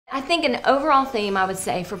I think an overall theme, I would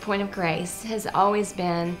say, for Point of Grace has always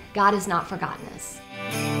been, God has not forgotten us.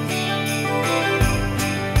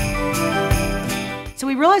 So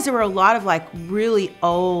we realized there were a lot of like really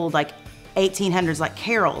old, like 1800s, like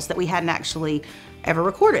carols that we hadn't actually ever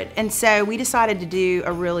recorded. And so we decided to do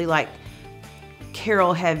a really like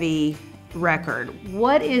carol heavy record.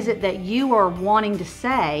 What is it that you are wanting to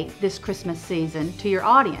say this Christmas season to your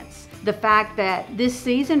audience? The fact that this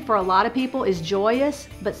season for a lot of people is joyous,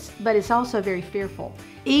 but it's also very fearful.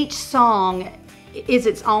 Each song is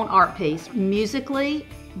its own art piece, musically,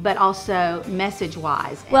 but also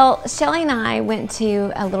message-wise. Well, Shelley and I went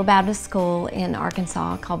to a little Baptist school in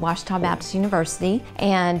Arkansas called Ouachita Baptist University,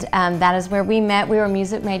 and that is where we met. We were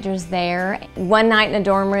music majors there. One night in a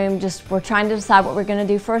dorm room, just we're trying to decide what we're going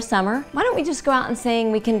to do for a summer. Why don't we just go out and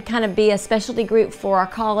sing? We can kind of be a specialty group for our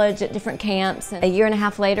college at different camps. And a year and a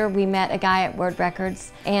half later, we met a guy at Word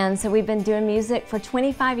Records, and so we've been doing music for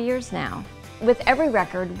 25 years now. With every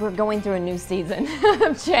record, we're going through a new season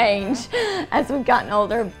of change as we've gotten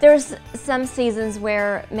older. There's some seasons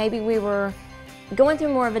where maybe we were going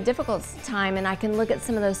through more of a difficult time, and I can look at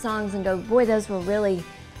some of those songs and go, boy, those were really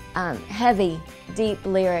heavy, deep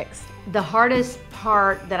lyrics. The hardest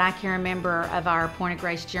part that I can remember of our Point of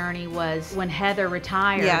Grace journey was when Heather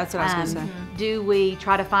retired. Yeah, that's what I was going to say. Do we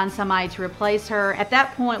try to find somebody to replace her? At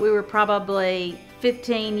that point, we were probably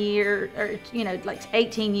 15 years, or like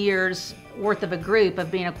 18 years worth of a group of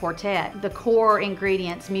being a quartet. The core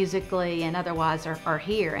ingredients musically and otherwise are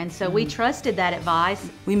here, and so we trusted that advice.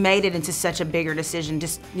 We made it into such a bigger decision,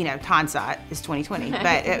 just, hindsight is 2020, but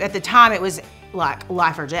at the time it was like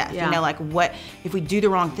life or death. Yeah. Like what if we do the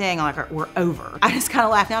wrong thing, like we're over. I just kind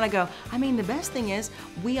of laugh now and I go, I mean, the best thing is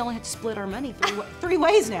we only have to split our money three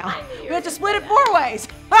ways now. We have to split it 4 ways.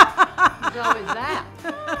 So is that.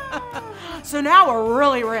 So now we're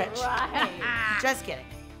really rich. Right. Just kidding.